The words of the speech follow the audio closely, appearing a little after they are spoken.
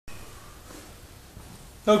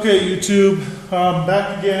Okay, YouTube,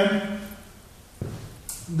 back again.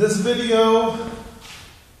 This video, I'm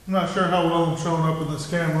not sure how well I'm showing up in this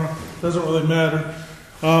camera. Doesn't really matter,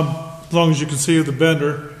 as long as you can see the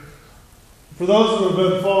bender. For those who have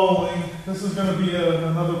been following, this is going to be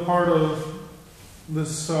another part of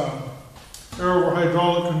this air-over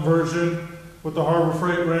hydraulic conversion with the Harbor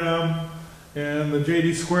Freight Ram and the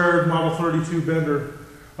JD2 Model 32 bender.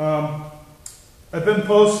 I've been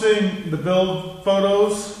posting the build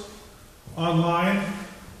photos online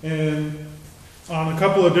and on a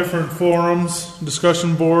couple of different forums,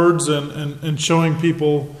 discussion boards, and showing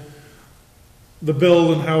people the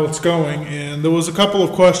build and how it's going. And there was a couple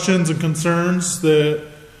of questions and concerns that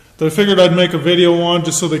I figured I'd make a video on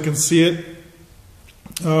just so they can see it,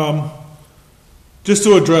 just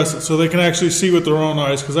to address it so they can actually see with their own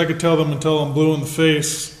eyes, because I could tell them until I'm blue in the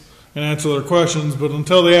face and answer their questions, but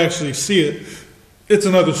until they actually see it, it's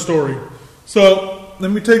another story. So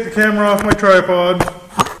let me take the camera off my tripod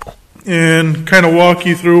and kind of walk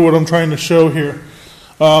you through what I'm trying to show here.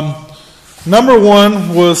 Number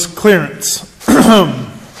one was clearance.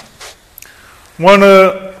 One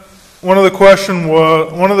of the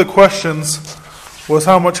questions was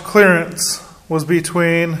how much clearance was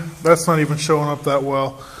between. That's not even showing up that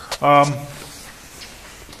well.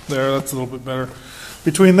 There, that's a little bit better.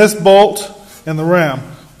 Between this bolt and the ram.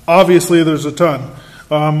 Obviously there's a ton.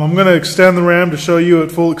 I'm going to extend the ram to show you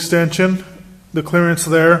at full extension the clearance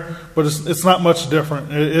there, but it's not much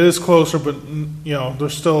different. It is closer, but you know,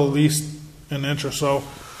 there's still at least an inch or so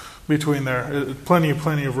between there. Plenty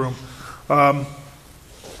of room.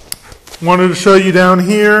 Wanted to show you down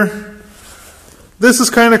here. This is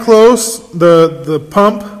kind of close, the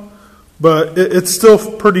pump, but it's still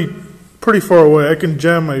pretty far away. I can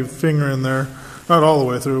jam my finger in there, not all the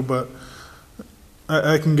way through, but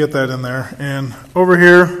I can get that in there. And over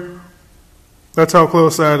here, that's how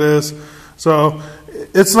close that is. So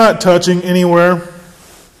it's not touching anywhere.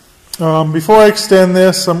 Before I extend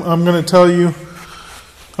this, I'm going to tell you,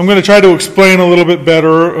 I'm going to try to explain a little bit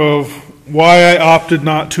better of why I opted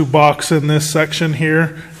not to box in this section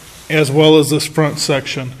here, as well as this front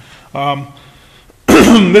section.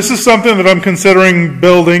 This is something that I'm considering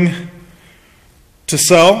building to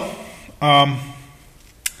sell.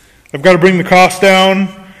 I've got to bring the cost down.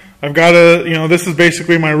 I've got to, you know, this is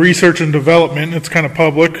basically my research and development. It's kind of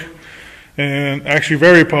public, and actually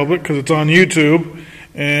very public because it's on YouTube.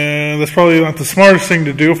 And that's probably not the smartest thing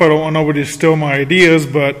to do if I don't want nobody to steal my ideas,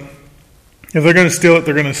 but if they're going to steal it,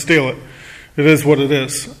 they're going to steal it. It is what it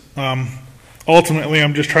is. Ultimately,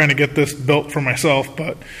 I'm just trying to get this built for myself,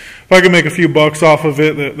 but if I could make a few bucks off of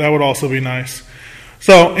it, that would also be nice.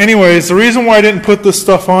 So anyways, the reason why I didn't put this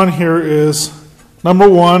stuff on here is, number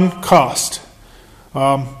one, cost.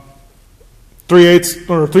 3/8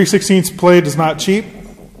 or 3/16 plate is not cheap,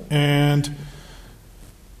 and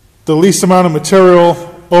the least amount of material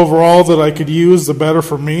overall that I could use, the better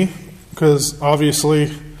for me, because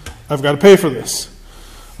obviously I've got to pay for this.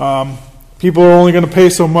 People are only going to pay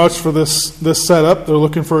so much for this setup. They're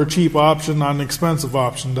looking for a cheap option, not an expensive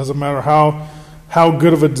option. Doesn't matter how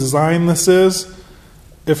good of a design this is.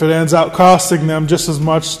 If it ends up costing them just as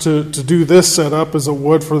much to do this setup as it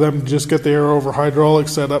would for them to just get the air-over hydraulic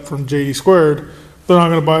setup from JD2, they're not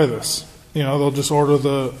going to buy this. You know, they'll just order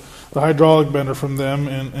the hydraulic bender from them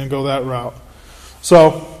and go that route.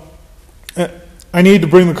 So I need to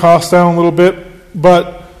bring the cost down a little bit,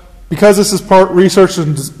 but because this is part research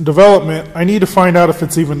and development, I need to find out if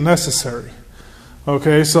it's even necessary.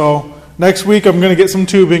 Okay, so next week I'm going to get some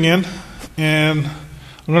tubing in, and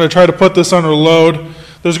I'm going to try to put this under load.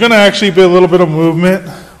 There's going to actually be a little bit of movement,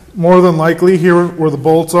 more than likely, here where the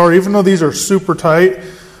bolts are. Even though these are super tight,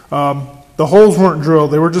 the holes weren't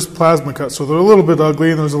drilled. They were just plasma cut, so they're a little bit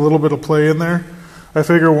ugly, and there's a little bit of play in there. I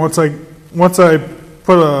figure once I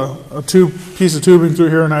put a piece of tubing through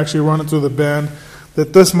here and actually run it through the bend,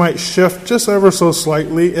 that this might shift just ever so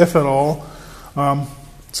slightly, if at all.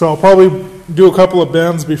 So I'll probably do a couple of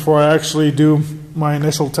bends before I actually do my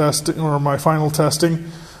initial testing or my final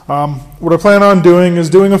testing. What I plan on doing is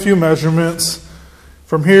doing a few measurements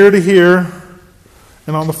from here to here,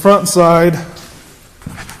 and on the front side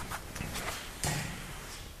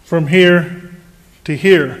from here to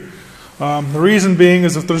here. The reason being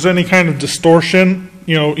is if there's any kind of distortion,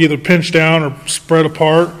 you know, either pinched down or spread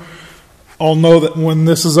apart, I'll know that when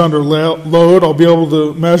this is under load, I'll be able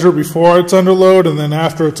to measure before it's under load and then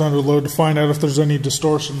after it's under load to find out if there's any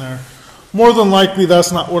distortion there. More than likely,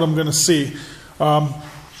 that's not what I'm going to see.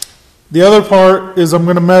 The other part is I'm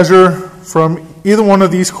going to measure from either one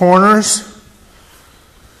of these corners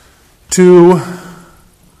to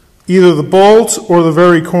either the bolt or the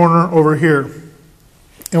very corner over here.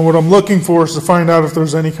 And what I'm looking for is to find out if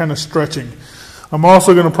there's any kind of stretching. I'm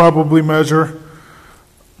also going to probably measure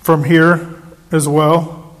from here as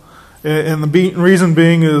well. And the reason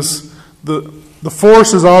being is the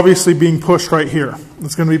force is obviously being pushed right here.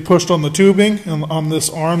 It's going to be pushed on the tubing and on this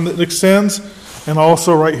arm that extends, and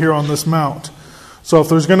also right here on this mount. So if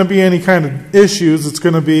there's going to be any kind of issues, it's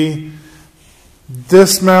going to be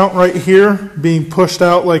this mount right here being pushed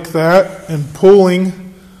out like that and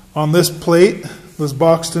pulling on this plate, this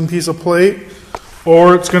boxed in piece of plate,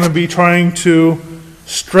 or it's going to be trying to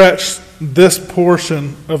stretch this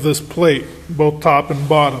portion of this plate, both top and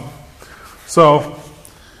bottom. So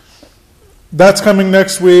that's coming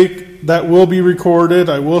next week. That will be recorded.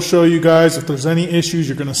 I will show you guys if there's any issues.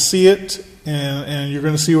 You're going to see it, and you're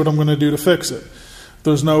going to see what I'm going to do to fix it. If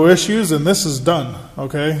there's no issues, and this is done,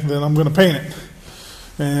 okay, then I'm going to paint it.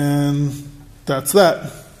 And that's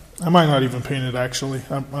that. I might not even paint it, actually.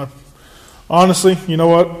 Honestly, you know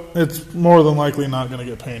what? It's more than likely not going to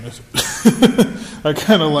get painted. I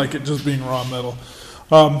kind of like it just being raw metal.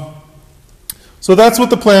 So that's what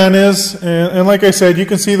the plan is. And like I said, you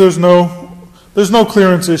can see there's no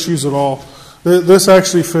clearance issues at all. This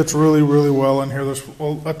actually fits really, really well in here. There's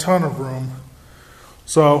a ton of room.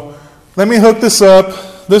 So let me hook this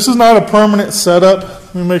up. This is not a permanent setup.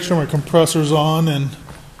 Let me make sure my compressor's on and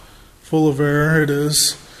full of air. It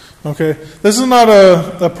is. Okay. This is not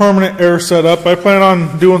a permanent air setup. I plan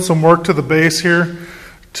on doing some work to the base here.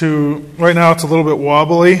 Right now it's a little bit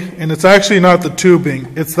wobbly, and it's actually not the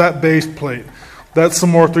tubing. It's that base plate. That's some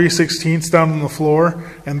more 3/16 down on the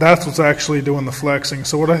floor, and that's what's actually doing the flexing.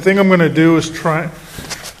 So what I think I'm going to do is try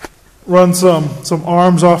run some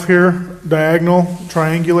arms off here, diagonal,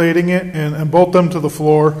 triangulating it, and bolt them to the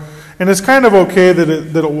floor. And it's kind of okay that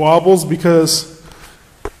it wobbles, because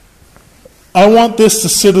I want this to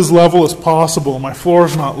sit as level as possible. My floor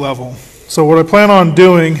is not level. So what I plan on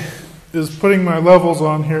doing is putting my levels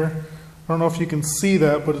on here. I don't know if you can see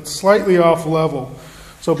that, but it's slightly off level.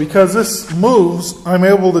 So because this moves, I'm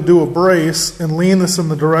able to do a brace and lean this in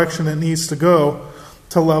the direction it needs to go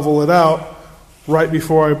to level it out right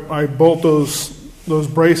before I bolt those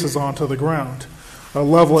braces onto the ground. I'll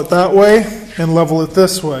level it that way and level it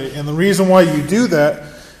this way. And the reason why you do that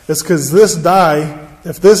is because this die,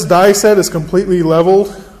 if this die set is completely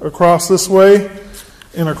leveled across this way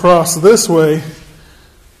and across this way,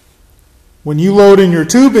 when you load in your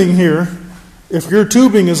tubing here, if your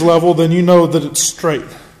tubing is level, then you know that it's straight.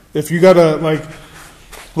 If you got a,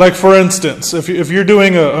 like for instance, if you're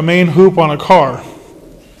doing a main hoop on a car,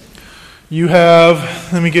 you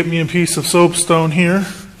have, let me get me a piece of soapstone here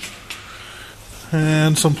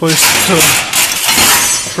and some place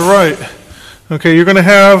to write. Okay, you're going to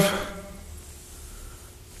have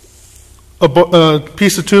a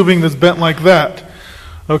piece of tubing that's bent like that.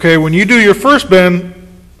 Okay, when you do your first bend,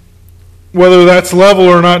 whether that's level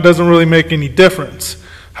or not doesn't really make any difference.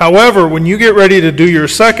 However, when you get ready to do your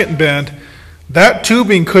second bend, that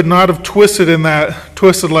tubing could not have twisted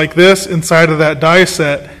like this inside of that die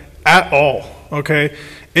set at all. Okay,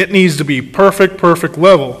 it needs to be perfect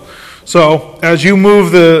level. So as you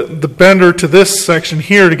move the bender to this section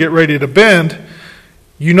here to get ready to bend,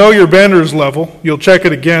 you know your bender is level. You'll check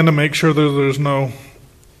it again to make sure that there's no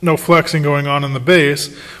flexing going on in the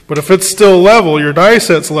base. But if it's still level, your die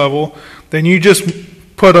set's level, then you just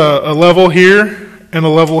put a level here and a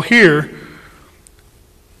level here.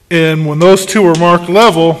 And when those two are marked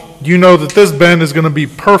level, you know that this bend is going to be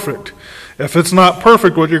perfect. If it's not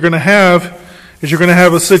perfect, what you're going to have is you're going to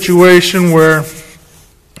have a situation where,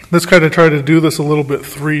 let's kind of try to do this a little bit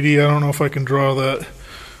 3D. I don't know if I can draw that.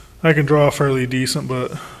 I can draw fairly decent,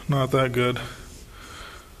 but not that good.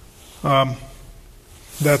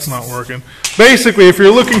 That's not working. Basically, if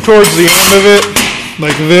you're looking towards the end of it,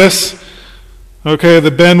 like this, okay,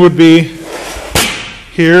 the bend would be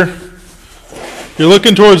here. You're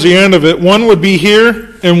looking towards the end of it. One would be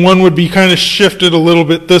here, and one would be kind of shifted a little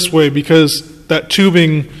bit this way because that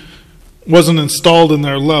tubing wasn't installed in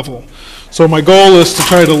their level. So my goal is to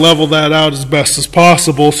try to level that out as best as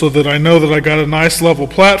possible so that I know that I got a nice level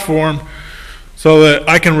platform so that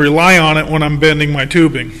I can rely on it when I'm bending my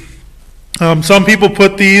tubing. Some people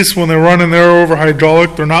put these, when they're running there over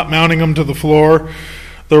hydraulic, they're not mounting them to the floor.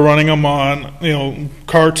 They're running them on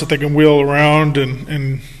carts that they can wheel around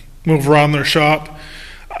and move around their shop.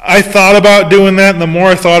 I thought about doing that, and the more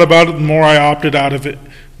I thought about it, the more I opted out of it,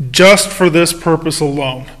 just for this purpose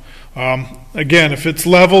alone. Again, if it's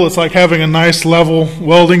level, it's like having a nice level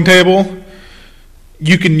welding table.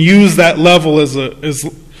 You can use that level as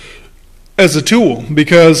a tool,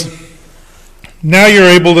 because now you're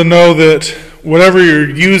able to know that whatever you're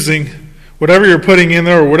using, whatever you're putting in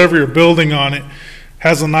there or whatever you're building on it,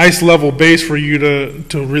 has a nice level base for you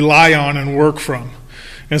to rely on and work from,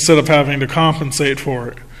 instead of having to compensate for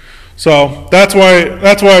it. So that's why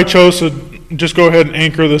I chose to just go ahead and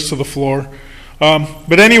anchor this to the floor.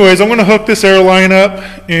 But anyways, I'm going to hook this air line up,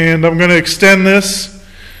 and I'm going to extend this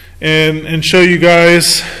and show you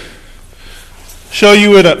guys, show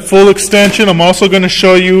you it at full extension. I'm also going to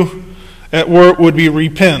show you at where it would be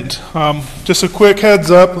repinned. Just a quick heads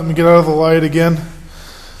up, let me get out of the light again.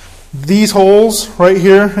 These holes right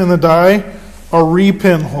here in the die are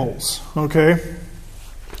repin holes, okay?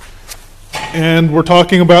 And we're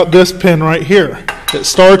talking about this pin right here. It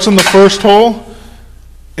starts in the first hole,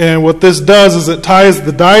 and what this does is it ties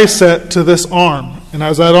the die set to this arm. And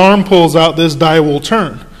as that arm pulls out, this die will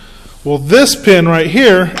turn. Well, this pin right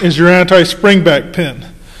here is your anti-spring back pin.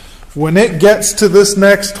 When it gets to this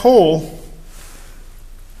next hole,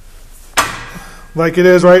 like it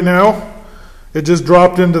is right now, it just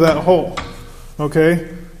dropped into that hole, okay?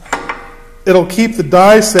 It'll keep the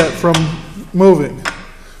die set from moving.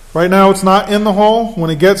 Right now it's not in the hole. When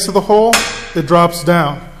it gets to the hole, it drops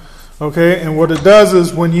down, okay? And what it does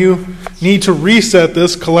is when you need to reset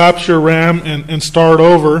this, collapse your RAM and start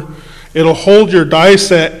over, it'll hold your die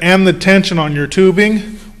set and the tension on your tubing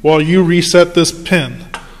while you reset this pin.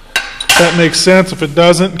 If that makes sense. If it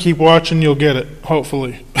doesn't, keep watching, you'll get it,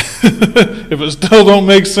 hopefully. If it still don't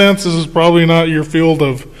make sense, this is probably not your field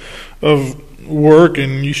of work,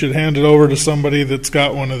 and you should hand it over to somebody that's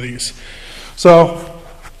got one of these. So,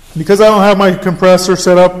 because I don't have my compressor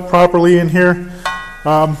set up properly in here,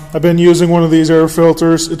 I've been using one of these air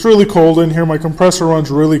filters. It's really cold in here. My compressor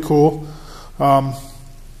runs really cool.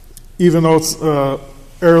 Even though it's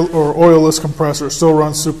air or oilless compressor, it still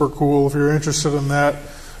runs super cool. If you're interested in that,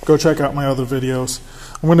 go check out my other videos.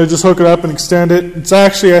 I'm going to just hook it up and extend it. It's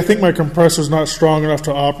actually, I think my compressor's not strong enough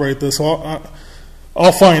to operate this.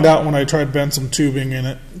 I'll find out when I try to bend some tubing in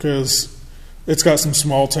it, because it's got some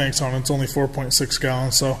small tanks on it. It's only 4.6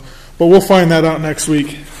 gallons. So, but we'll find that out next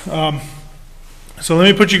week. So let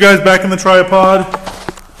me put you guys back in the tripod,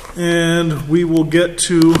 and we will get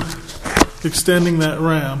to extending that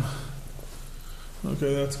RAM.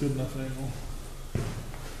 Okay, that's good enough angle.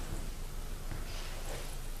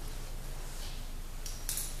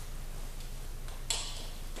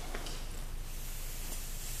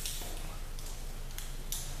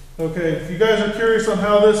 Okay, if you guys are curious on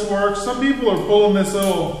how this works, some people are pulling this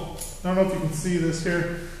little, I don't know if you can see this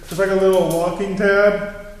here, it's like a little locking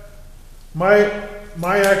tab. My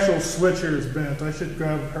actual switch here is bent. I should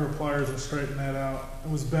grab a pair of pliers and straighten that out.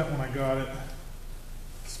 It was bent when I got it.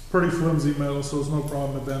 It's pretty flimsy metal, so there's no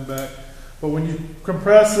problem to bend back. But when you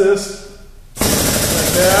compress this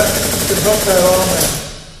like that, you can hook that on there.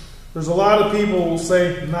 There's a lot of people who will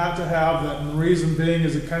say not to have that, and the reason being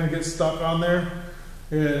is it kind of gets stuck on there.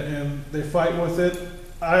 And they fight with it.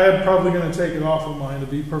 I am probably going to take it off of mine, to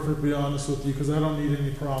be perfectly honest with you, because I don't need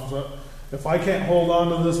any problems. If I can't hold on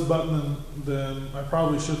to this button, then I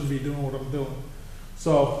probably shouldn't be doing what I'm doing.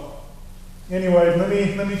 So, anyway,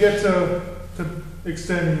 let me get to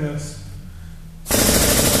extending this.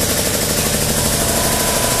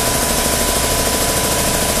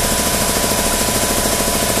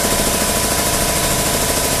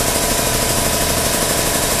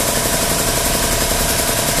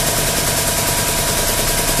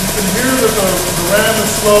 The RAM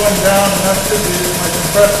is slowing down, and that's because my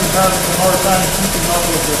compressor is having a hard time keeping up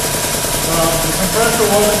with it. The compressor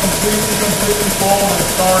wasn't completely full when it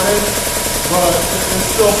started, but it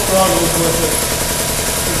still struggles with it.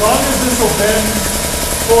 As long as this will bend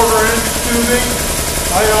 1/4 inch tubing,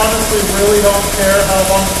 I honestly really don't care how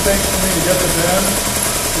long it takes for me to get the bend,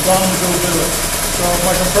 as long as it'll do it. So if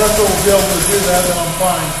my compressor will be able to do that, then I'm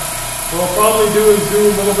fine. What I'll probably do is do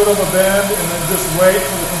a little bit of a bend and then just wait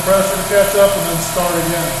for the compressor to catch up and then start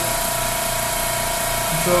again.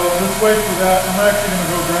 So let's wait for that. I'm actually going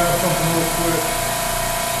to go grab something real quick.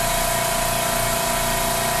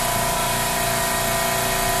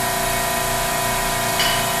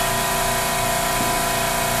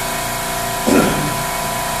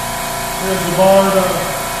 There's the bar to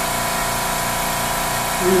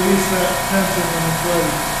release that tension when it's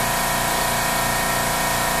ready.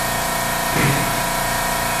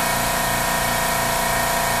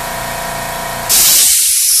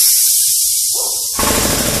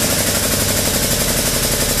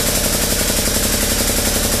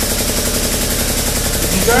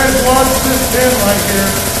 You guys watch this pin right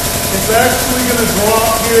here. It's actually going to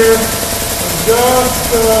drop here in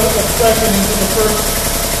just a second into the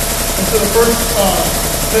first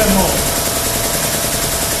pin hole.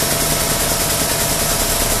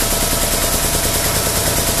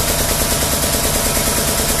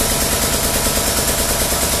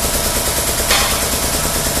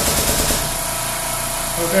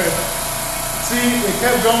 Okay. See, it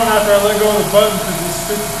kept going after I let go of the button because this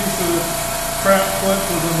stupid piece of crap flip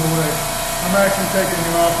was in the way. I'm actually taking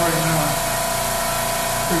it off right now.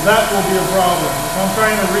 Because that will be a problem. If I'm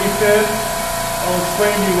trying to refit, I'll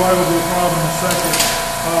explain to you why it will be a problem in a second.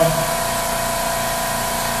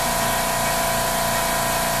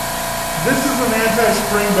 This is an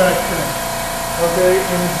anti-spring back pin. Okay,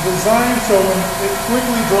 and it's designed so when it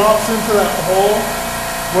quickly drops into that hole,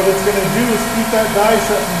 what it's going to do is keep that die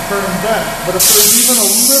set from turning back. But if there's even a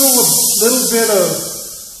little bit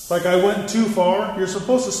of, like I went too far, you're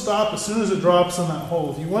supposed to stop as soon as it drops in that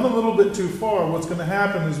hole. If you went a little bit too far, what's going to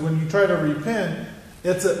happen is when you try to repin,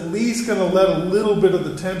 it's at least going to let a little bit of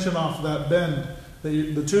the tension off that bend,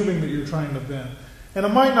 the tubing that you're trying to bend. And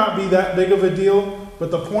it might not be that big of a deal, but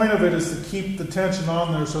the point of it is to keep the tension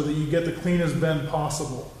on there so that you get the cleanest bend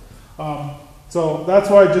possible. So that's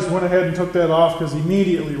why I just went ahead and took that off, because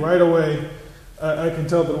immediately, right away, I can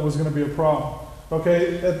tell that it was going to be a problem.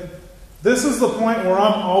 Okay, this is the point where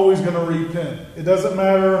I'm always going to repin. It doesn't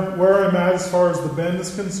matter where I'm at as far as the bend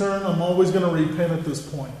is concerned, I'm always going to repin at this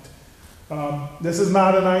point. This is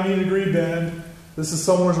not a 90-degree bend. This is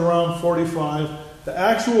somewhere around 45. The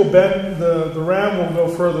actual bend, the ram will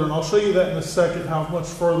go further, and I'll show you that in a second, how much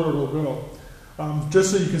further it'll go. Just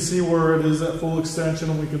so you can see where it is at full extension,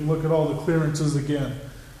 and we can look at all the clearances again.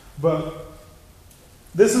 But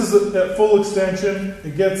this is at full extension.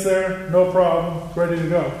 It gets there, no problem, ready to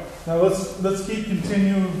go. Now let's keep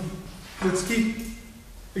continuing. Let's keep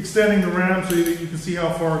extending the ram so that you can see how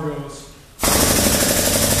far it goes.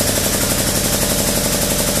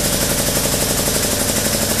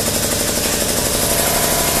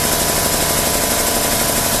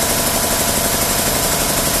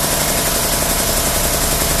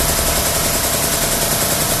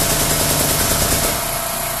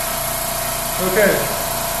 Okay,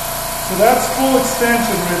 so that's full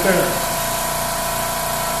extension right there.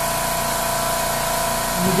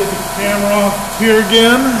 Let me get the camera off here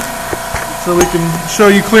again so we can show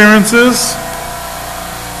you clearances.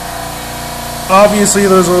 Obviously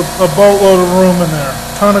there's a boatload of room in there,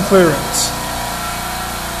 ton of clearance.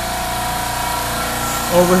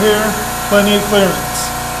 Over here, plenty of clearance.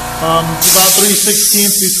 It's about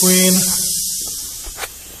 3/16 between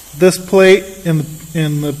this plate and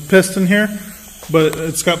the piston here. But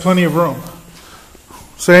it's got plenty of room.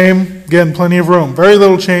 Same, again, plenty of room. Very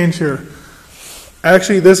little change here.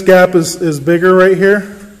 Actually, this gap is bigger right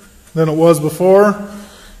here than it was before.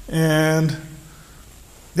 And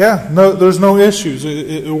yeah, there's no issues.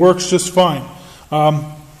 It works just fine.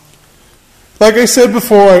 Like I said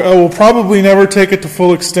before, I will probably never take it to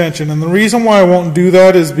full extension. And the reason why I won't do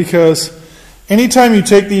that is because anytime you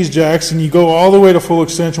take these jacks and you go all the way to full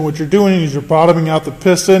extension, what you're doing is you're bottoming out the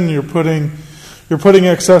piston, you're putting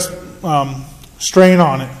excess strain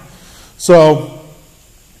on it. So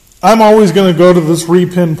I'm always going to go to this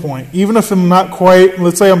repin point. Even if I'm not quite,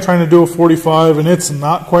 let's say I'm trying to do a 45 and it's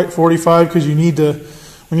not quite 45, because you need to,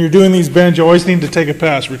 when you're doing these bends, you always need to take a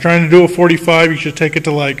pass. If you're trying to do a 45, you should take it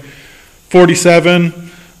to like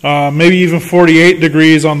 47, maybe even 48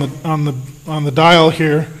 degrees on the dial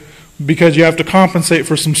here, because you have to compensate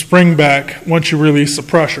for some spring back once you release the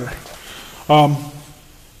pressure.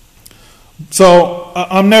 So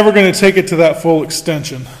I'm never going to take it to that full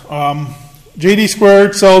extension.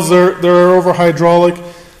 JD2 sells their air over hydraulic.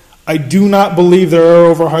 I do not believe their air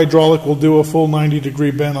over hydraulic will do a full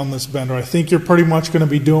 90-degree bend on this bender. I think you're pretty much going to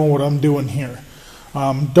be doing what I'm doing here.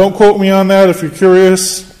 Don't quote me on that. If you're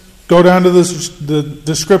curious, go down to the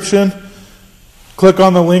description, click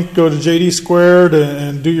on the link, go to JD2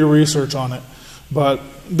 and do your research on it. But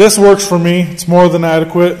this works for me. It's more than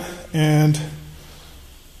adequate, and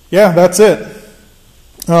yeah, that's it.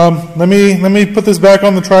 Let me put this back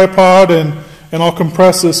on the tripod and I'll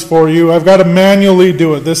compress this for you. I've got to manually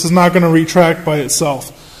do it. This is not going to retract by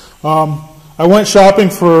itself. I went shopping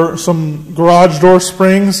for some garage door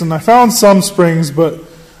springs, and I found some springs, but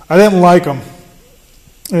I didn't like them.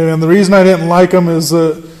 And the reason I didn't like them is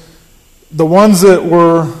that the ones that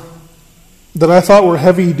I thought were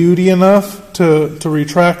heavy duty enough to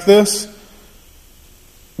retract this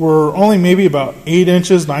were only maybe about 8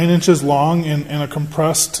 inches, 9 inches long in a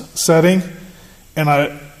compressed setting. And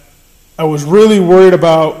I was really worried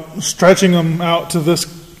about stretching them out to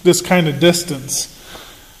this kind of distance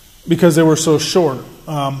because they were so short.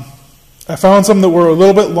 I found some that were a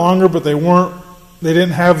little bit longer, but they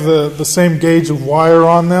didn't have the same gauge of wire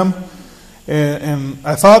on them. And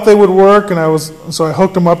I thought they would work, so I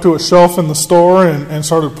hooked them up to a shelf in the store and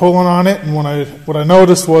started pulling on it. And what I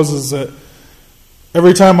noticed was that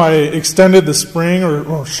every time I extended the spring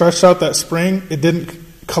or stretched out that spring, it didn't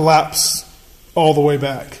collapse all the way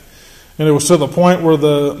back. And it was to the point where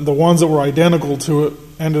the ones that were identical to it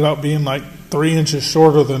ended up being like 3 inches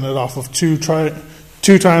shorter than it off of two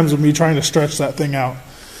times of me trying to stretch that thing out.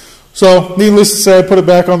 So, needless to say, I put it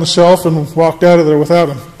back on the shelf and walked out of there without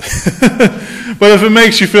them. But if it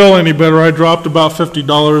makes you feel any better, I dropped about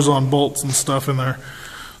 $50 on bolts and stuff in there.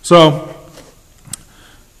 So,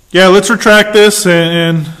 yeah, let's retract this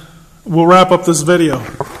and we'll wrap up this video.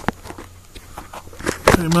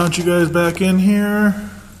 Okay, mount you guys back in here.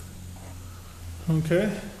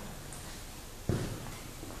 Okay.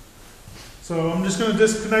 So I'm just going to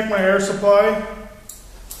disconnect my air supply.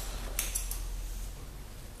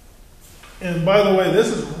 And by the way, this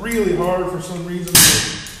is really hard for some reason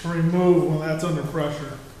to remove when that's under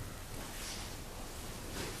pressure.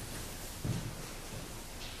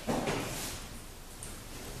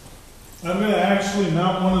 I'm going to actually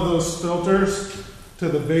mount one of those filters to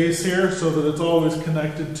the base here so that it's always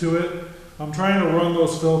connected to it. I'm trying to run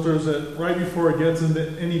those filters right before it gets into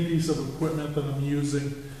any piece of equipment that I'm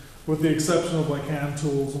using, with the exception of like hand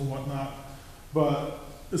tools and whatnot. But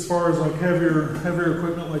as far as like heavier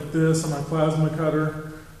equipment like this and my plasma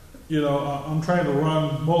cutter, you know, I'm trying to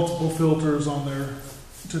run multiple filters on there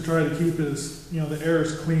to try to keep it as, you know, the air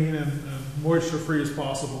as clean and moisture free as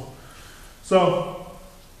possible. So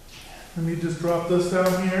let me just drop this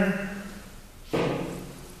down here.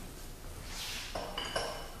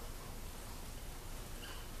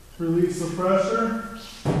 Release the pressure.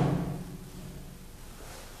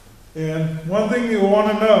 And one thing you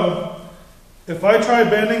want to know, if I try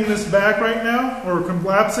bending this back right now, or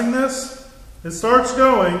collapsing this, it starts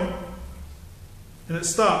going, and it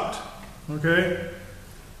stopped, okay?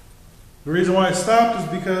 The reason why it stopped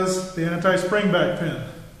is because the anti-spring back pin,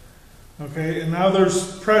 okay? And now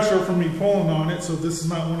there's pressure from me pulling on it, so this is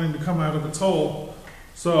not wanting to come out of its hole.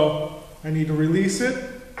 So I need to release it,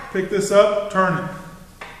 pick this up, turn it.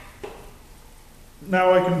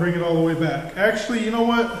 Now I can bring it all the way back. Actually, you know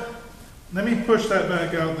what? Let me push that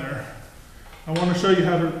back out there. I want to show you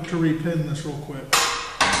how to repin this real quick.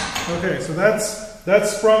 Okay, so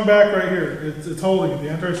that's sprung back right here. It's holding it.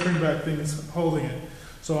 The anti-spring back thing is holding it.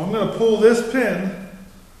 So I'm going to pull this pin,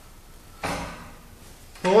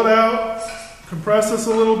 pull it out, compress this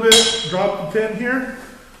a little bit, drop the pin here,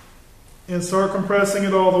 and start compressing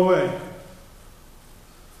it all the way.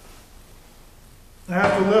 I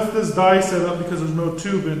have to lift this die set up because there's no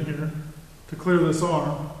tube in here to clear this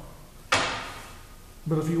arm.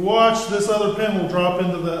 But if you watch, this other pin will drop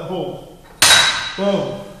into that hole.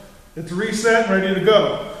 Boom. It's reset and ready to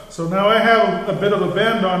go. So now I have a bit of a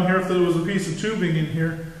bend on here if there was a piece of tubing in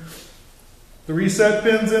here. The reset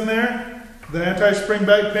pin's in there. The anti-spring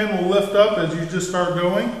back pin will lift up as you just start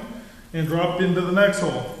going and drop into the next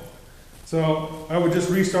hole. So I would just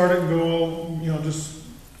restart it and go, you know, just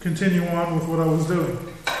continue on with what I was doing.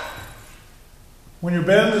 When your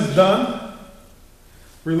bend is done,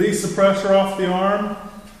 release the pressure off the arm,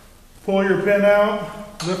 pull your pin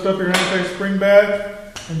out, lift up your anti-spring back,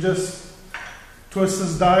 and just twist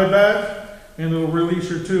this die back, and it'll release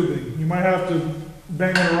your tubing. You might have to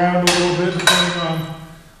bang it around a little bit depending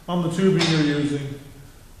on the tubing you're using.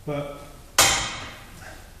 But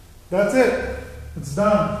that's it. It's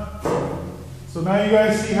done. So now you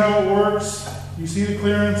guys see how it works. You see the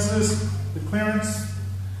clearances, the clearance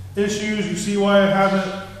issues. You see why I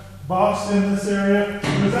haven't boxed in this area.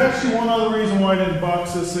 And there's actually one other reason why I didn't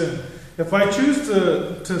box this in. If I choose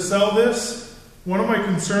to sell this, one of my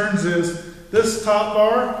concerns is this top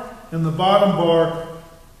bar and the bottom bar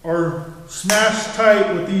are smashed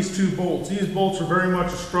tight with these two bolts. These bolts are very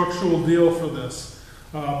much a structural deal for this.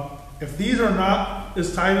 If these are not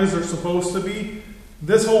as tight as they're supposed to be,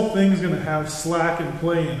 this whole thing is going to have slack and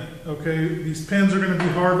play in it. Okay, these pins are going to be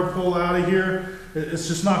hard to pull out of here. It's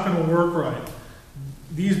just not going to work right.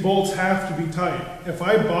 These bolts have to be tight. If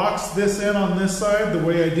I box this in on this side the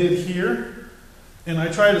way I did here, and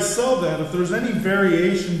I try to sell that, if there's any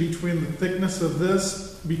variation between the thickness of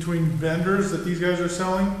this, between vendors that these guys are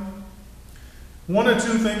selling, one of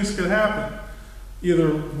two things could happen. Either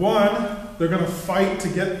one, they're going to fight to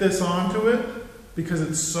get this onto it because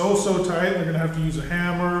it's so tight, they're going to have to use a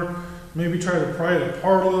hammer, maybe try to pry it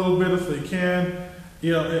apart a little bit if they can.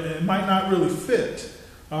 You know, it might not really fit.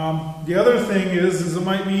 The other thing is it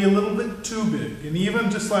might be a little bit too big, and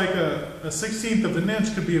even just like a 1/16 of an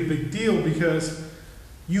inch could be a big deal because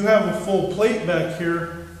you have a full plate back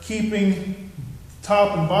here keeping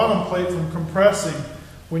top and bottom plate from compressing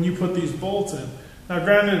when you put these bolts in. Now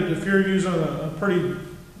granted, if you're using a pretty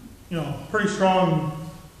strong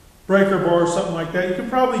breaker bar or something like that, you could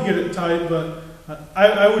probably get it tight, but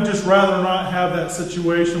I would just rather not have that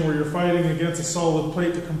situation where you're fighting against a solid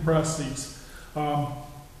plate to compress these.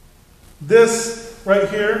 This right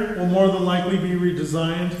here will more than likely be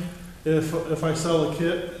redesigned if I sell a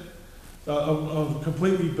kit, a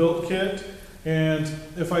completely built kit. And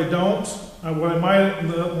if I don't,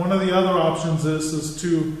 one of the other options is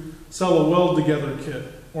to sell a weld together kit,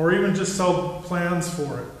 or even just sell plans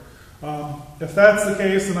for it. If that's the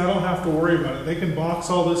case, then I don't have to worry about it. They can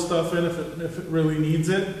box all this stuff in if it really needs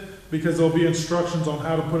it, because there'll be instructions on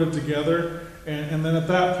how to put it together, and then at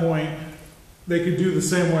that point, they could do the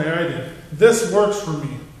same way I did. This works for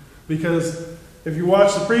me, because if you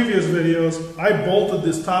watch the previous videos, I bolted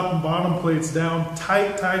this top and bottom plates down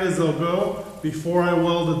tight as they'll go before I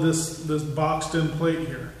welded this boxed in plate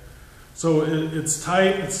here. So it's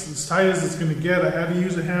tight, it's as tight as it's going to get. I had to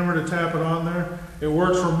use a hammer to tap it on there. It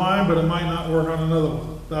works for mine, but it might not work on another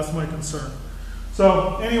one. That's my concern.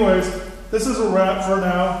 So anyways, this is a wrap for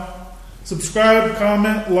now. Subscribe,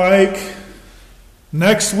 comment, like.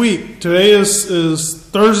 Next week, today is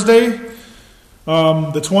Thursday,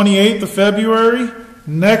 the 28th of February.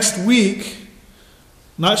 Next week,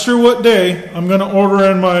 not sure what day, I'm going to order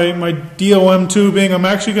in my DOM tubing. I'm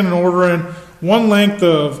actually going to order in one length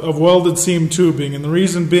of welded seam tubing, and the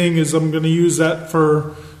reason being is I'm going to use that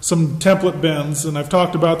for some template bends, and I've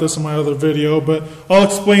talked about this in my other video, but I'll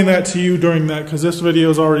explain that to you during that, because this video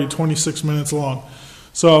is already 26 minutes long.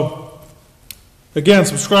 So again,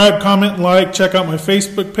 subscribe, comment, like, check out my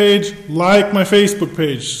Facebook page, like my Facebook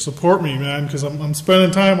page, support me, man, because I'm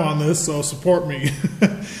spending time on this, so support me.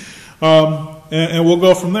 And we'll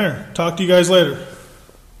go from there. Talk to you guys later.